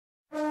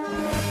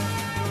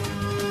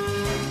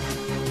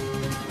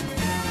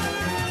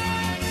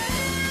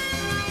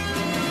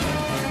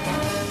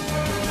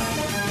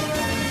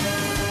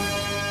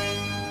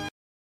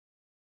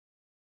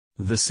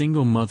The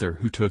single mother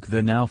who took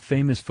the now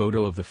famous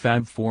photo of the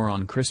Fab Four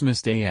on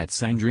Christmas Day at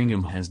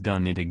Sandringham has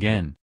done it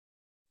again.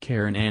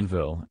 Karen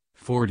Anvil,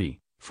 40,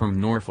 from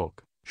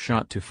Norfolk,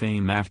 shot to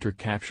fame after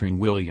capturing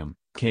William,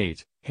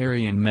 Kate,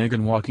 Harry and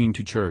Meghan walking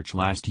to church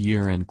last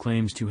year and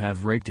claims to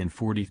have raked in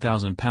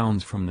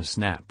 £40,000 from the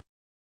snap.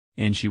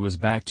 And she was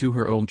back to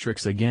her old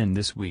tricks again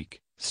this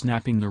week,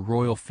 snapping the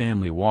royal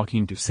family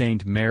walking to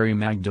St. Mary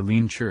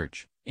Magdalene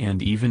Church,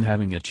 and even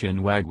having a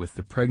chinwag with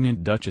the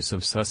pregnant Duchess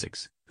of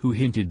Sussex, who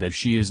hinted that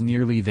she is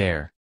nearly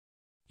there.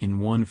 In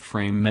one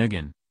frame,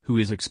 Meghan, who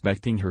is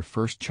expecting her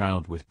first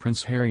child with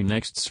Prince Harry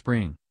next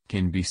spring,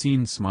 can be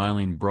seen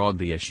smiling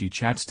broadly as she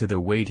chats to the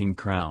waiting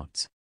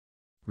crowds.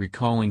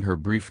 Recalling her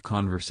brief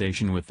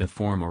conversation with the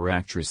former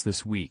actress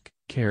this week,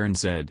 Karen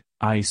said,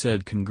 "I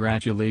said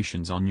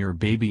congratulations on your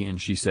baby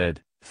and she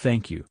said,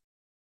 thank you.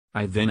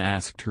 I then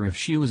asked her if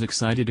she was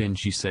excited and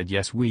she said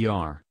yes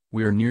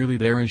we're nearly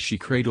there as she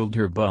cradled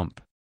her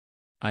bump.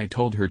 I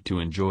told her to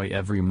enjoy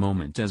every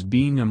moment as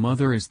being a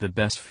mother is the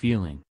best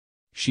feeling.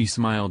 She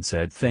smiled,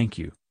 said thank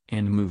you,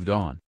 and moved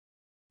on."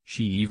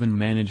 She even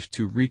managed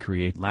to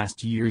recreate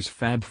last year's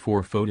Fab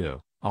Four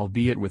photo,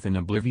 albeit with an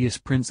oblivious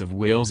Prince of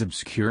Wales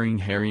obscuring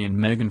Harry and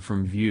Meghan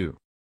from view.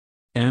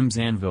 Ms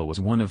Anvil was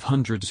one of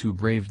hundreds who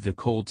braved the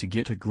cold to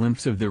get a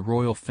glimpse of the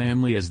royal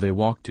family as they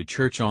walked to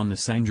church on the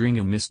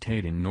Sandringham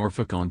estate in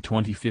Norfolk on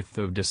 25th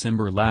of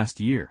December last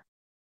year.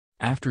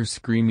 After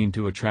screaming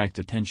to attract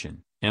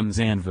attention,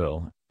 Ms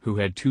Anvil, who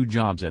had two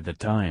jobs at the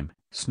time,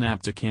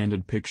 snapped a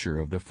candid picture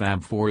of the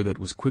Fab Four that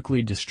was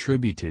quickly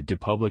distributed to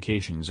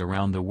publications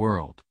around the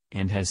world,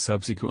 and has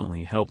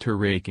subsequently helped her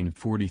rake in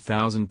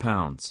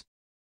 £40,000.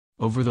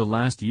 Over the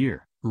last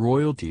year,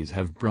 royalties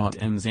have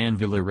brought Ms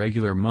Anvil a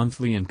regular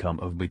monthly income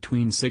of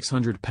between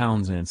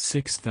 £600 and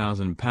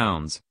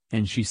 £6,000,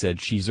 and she said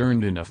she's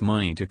earned enough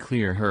money to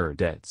clear her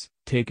debts,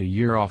 take a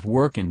year off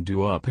work and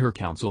do up her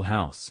council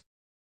house.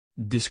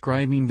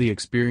 Describing the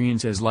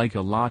experience as like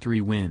a lottery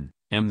win,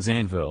 Ms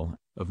Anvil,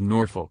 of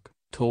Norfolk,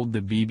 told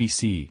the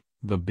BBC,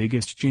 "The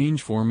biggest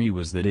change for me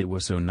was that it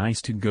was so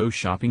nice to go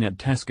shopping at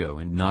Tesco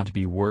and not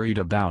be worried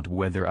about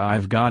whether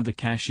I've got the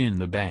cash in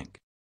the bank."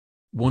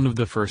 One of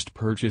the first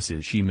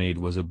purchases she made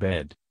was a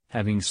bed,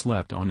 having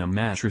slept on a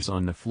mattress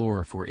on the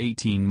floor for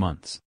 18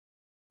 months.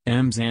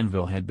 Ms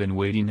Anvil had been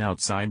waiting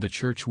outside the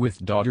church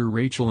with daughter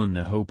Rachel in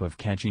the hope of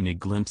catching a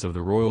glimpse of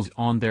the royals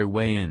on their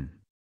way in.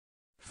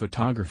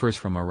 Photographers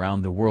from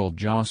around the world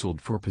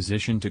jostled for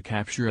position to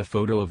capture a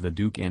photo of the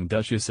Duke and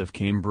Duchess of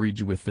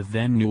Cambridge with the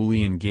then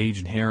newly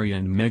engaged Harry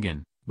and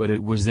Meghan, but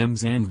it was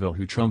Ms Anvil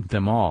who trumped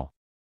them all.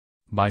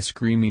 By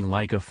screaming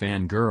like a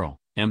fangirl,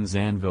 Ms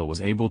Anvil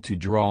was able to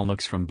draw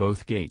looks from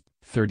both Kate,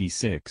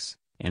 36,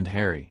 and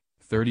Harry,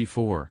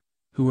 34,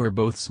 who are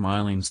both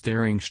smiling,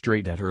 staring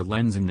straight at her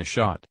lens in the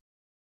shot.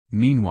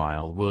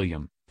 Meanwhile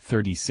William,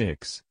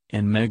 36,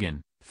 and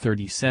Meghan,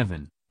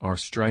 37, are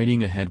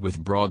striding ahead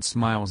with broad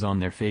smiles on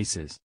their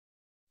faces.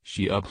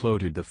 She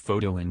uploaded the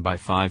photo and by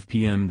 5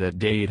 p.m. that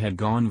day it had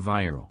gone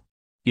viral.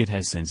 It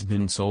has since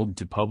been sold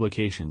to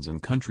publications in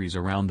countries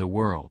around the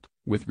world,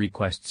 with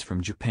requests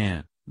from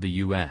Japan, the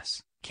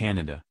US,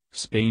 Canada,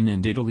 Spain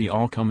and Italy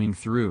all coming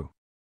through.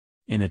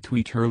 In a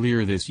tweet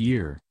earlier this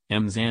year,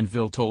 Ms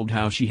Anvil told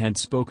how she had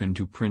spoken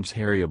to Prince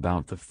Harry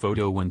about the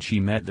photo when she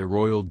met the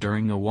royal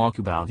during a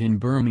walkabout in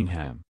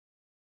Birmingham.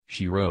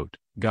 She wrote,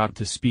 "Got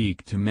to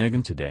speak to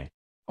Meghan today.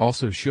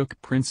 Also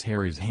shook Prince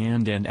Harry's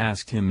hand and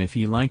asked him if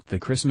he liked the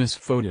Christmas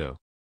photo.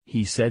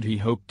 He said he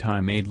hoped I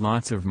made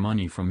lots of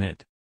money from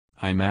it.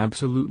 I'm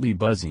absolutely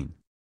buzzing."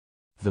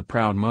 The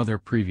proud mother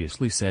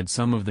previously said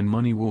some of the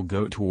money will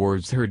go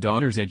towards her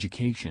daughter's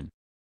education.